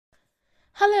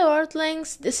Hello,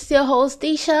 Earthlings. This is your host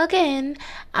Disha again,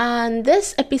 and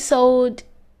this episode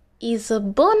is a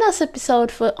bonus episode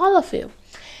for all of you.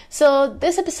 So,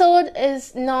 this episode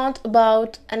is not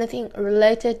about anything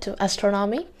related to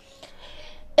astronomy.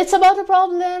 It's about a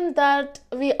problem that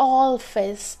we all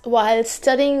face while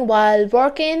studying, while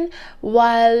working,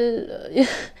 while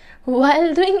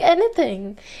while doing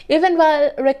anything, even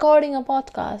while recording a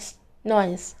podcast.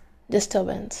 Noise,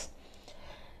 disturbance.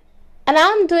 And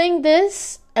I'm doing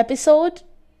this episode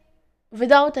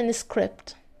without any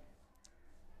script.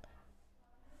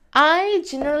 I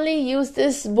generally use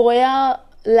this Boya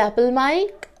lapel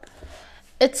mic.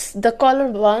 It's the color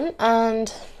one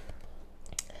and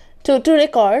to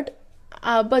record.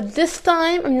 But this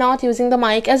time I'm not using the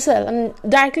mic as well. I'm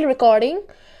directly recording.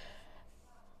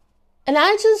 And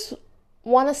I just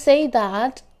want to say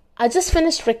that I just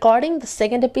finished recording the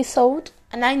second episode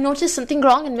and I noticed something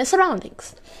wrong in my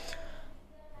surroundings.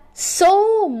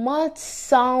 So much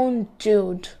sound,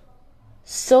 dude.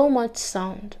 So much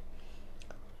sound.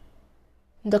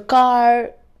 The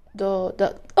car,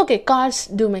 okay, cars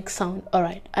do make sound.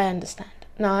 Alright, I understand.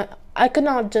 Now, I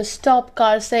cannot just stop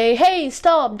cars, say, hey,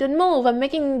 stop, don't move. I'm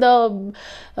making the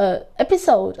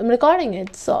episode. I'm recording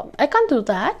it. So, I can't do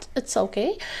that. It's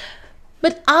okay.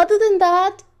 But other than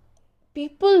that,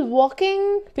 people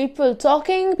walking, people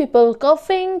talking, people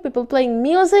coughing, people playing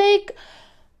music,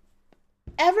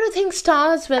 everything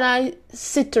starts when I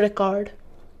sit to record.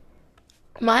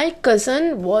 My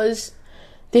cousin was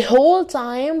the whole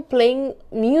time playing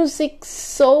music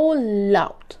so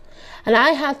loud. And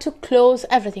I had to close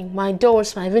everything, my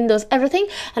doors, my windows, everything.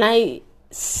 And I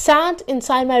sat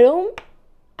inside my room.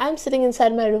 I'm sitting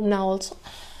inside my room now also.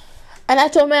 And I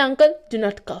told my uncle, do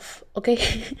not cough,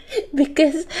 okay?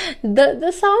 Because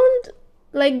the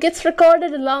sound gets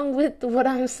recorded along with what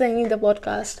I'm saying in the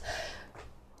podcast.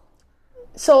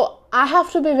 So I have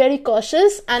to be very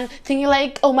cautious and thinking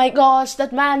oh my gosh,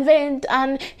 that man went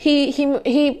and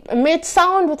he made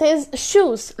sound with his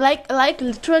shoes. Like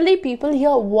literally people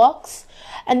here walks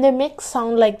and they make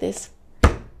sound like this.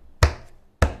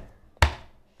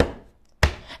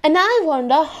 And I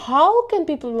wonder, how can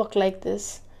people walk like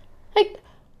this?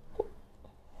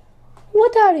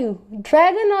 What are you?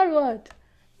 Dragon or what?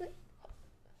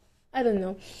 I don't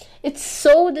know. It's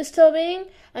so disturbing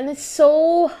and it's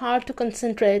so hard to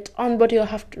concentrate on what you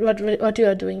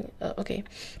are doing. Okay.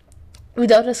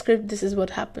 Without a script, this is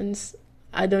what happens.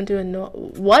 I don't even know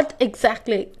what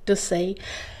exactly to say.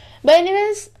 But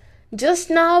anyways, just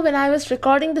now when I was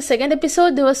recording the second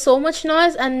episode, there was so much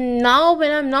noise, and now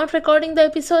when I'm not recording the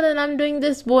episode and I'm doing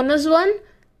this bonus one,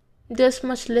 there's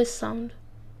much less sound.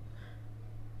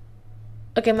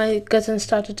 Okay, my cousin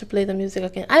started to play the music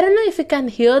again. I don't know if you can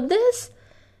hear this.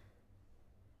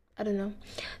 I don't know.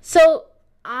 So,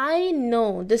 I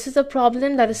know this is a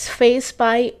problem that is faced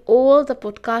by all the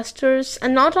podcasters.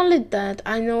 And not only that,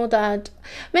 I know that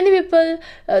many people,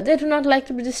 they do not like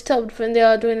to be disturbed when they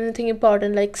are doing anything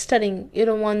important like studying. You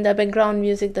don't want the background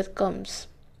music that comes.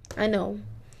 I know.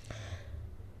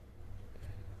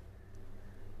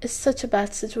 It's such a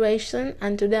bad situation.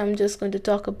 And today I'm just going to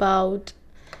talk about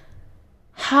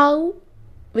how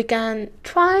we can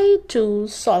try to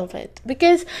solve it,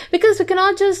 because we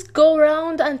cannot just go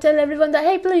around and tell everyone that,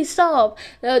 hey, please stop,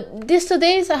 these 2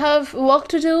 days I have work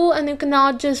to do and you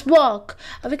cannot just walk.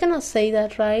 We cannot say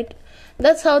that, right?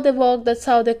 That's how they walk, that's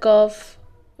how they cough.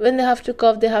 When they have to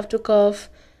cough.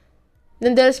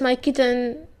 Then there's my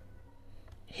kitten,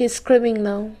 he's screaming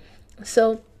now.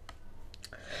 So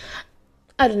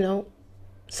I don't know.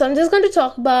 So I'm just going to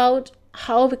talk about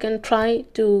how we can try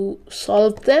to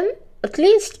solve them, at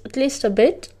least a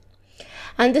bit.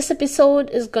 And this episode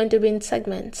is going to be in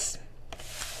segments.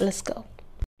 Let's go.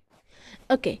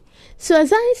 Okay, so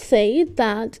as I say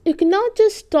that you cannot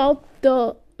just stop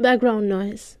the background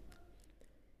noise.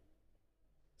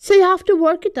 So you have to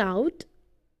work it out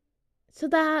so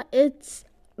that it's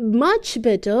much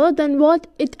better than what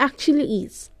it actually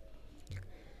is.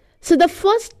 So the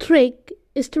first trick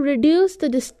is to reduce the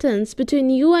distance between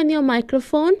you and your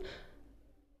microphone.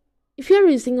 If you're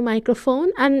using a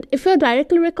microphone, and if you're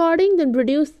directly recording, then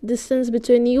reduce the distance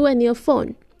between you and your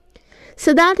phone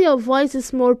so that your voice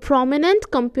is more prominent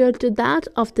compared to that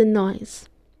of the noise.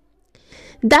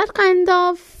 That kind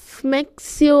of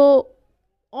makes your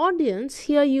audience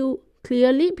hear you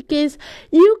clearly, because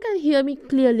you can hear me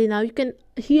clearly now. You can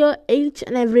hear each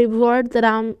and every word that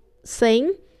I'm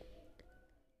saying,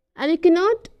 and you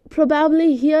cannot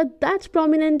probably hear that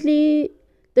prominently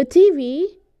the TV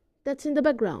that's in the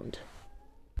background.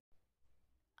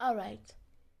 Alright,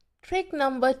 trick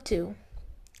number 2.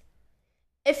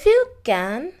 If you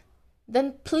can,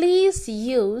 then please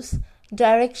use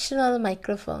directional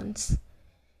microphones.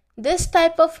 This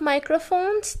type of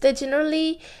microphones, they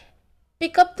generally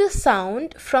pick up the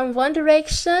sound from one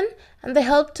direction and they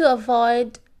help to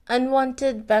avoid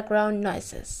unwanted background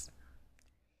noises.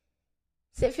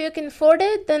 So if you can afford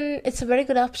it, then it's a very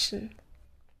good option.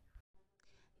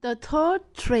 The third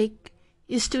trick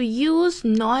is to use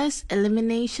noise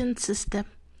elimination system.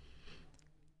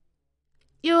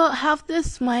 You have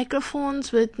these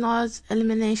microphones with noise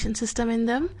elimination system in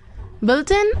them,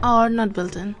 built-in or not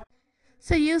built-in.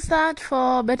 So use that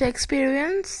for better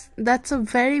experience. That's a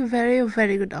very, very,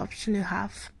 very good option you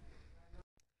have.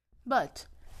 But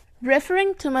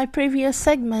referring to my previous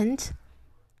segment,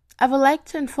 I would like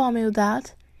to inform you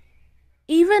that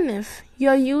even if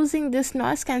you're using this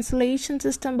noise cancellation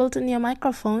system built in your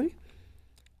microphone,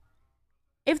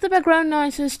 if the background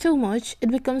noise is too much,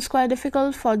 it becomes quite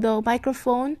difficult for the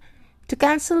microphone to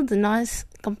cancel the noise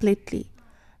completely.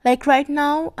 Like right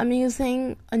now, I'm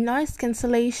using a noise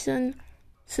cancellation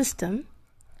system,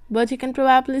 but you can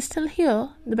probably still hear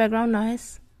the background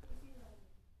noise.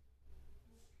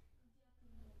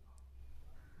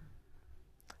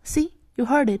 See, you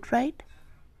heard it, right?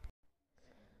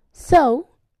 So,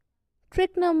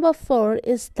 trick number 4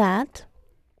 is that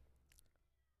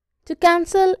to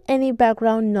cancel any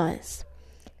background noise,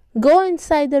 go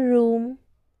inside the room,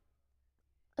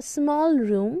 a small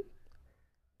room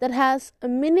that has a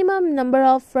minimum number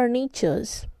of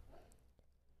furnitures,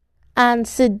 and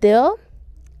sit there,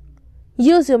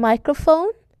 use your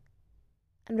microphone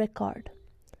and record.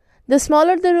 The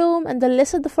smaller the room and the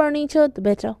lesser the furniture, the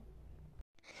better.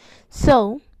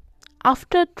 So,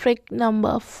 after trick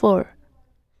number 4,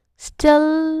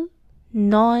 still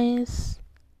noise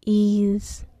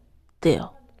is there.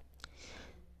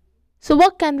 So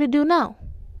what can we do now?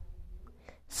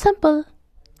 Simple.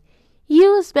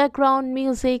 Use background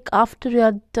music after you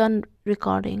are done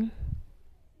recording.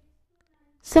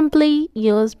 Simply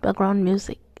use background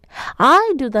music.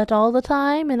 I do that all the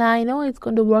time and I know it's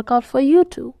going to work out for you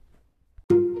too.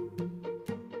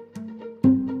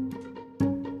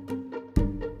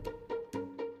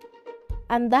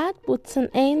 And that puts an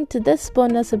end to this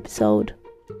bonus episode.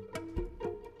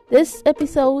 This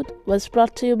episode was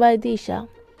brought to you by Disha.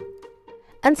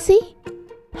 And see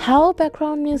how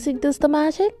background music does the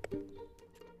magic?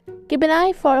 Keep an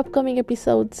eye for upcoming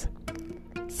episodes.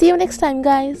 See you next time,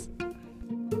 guys.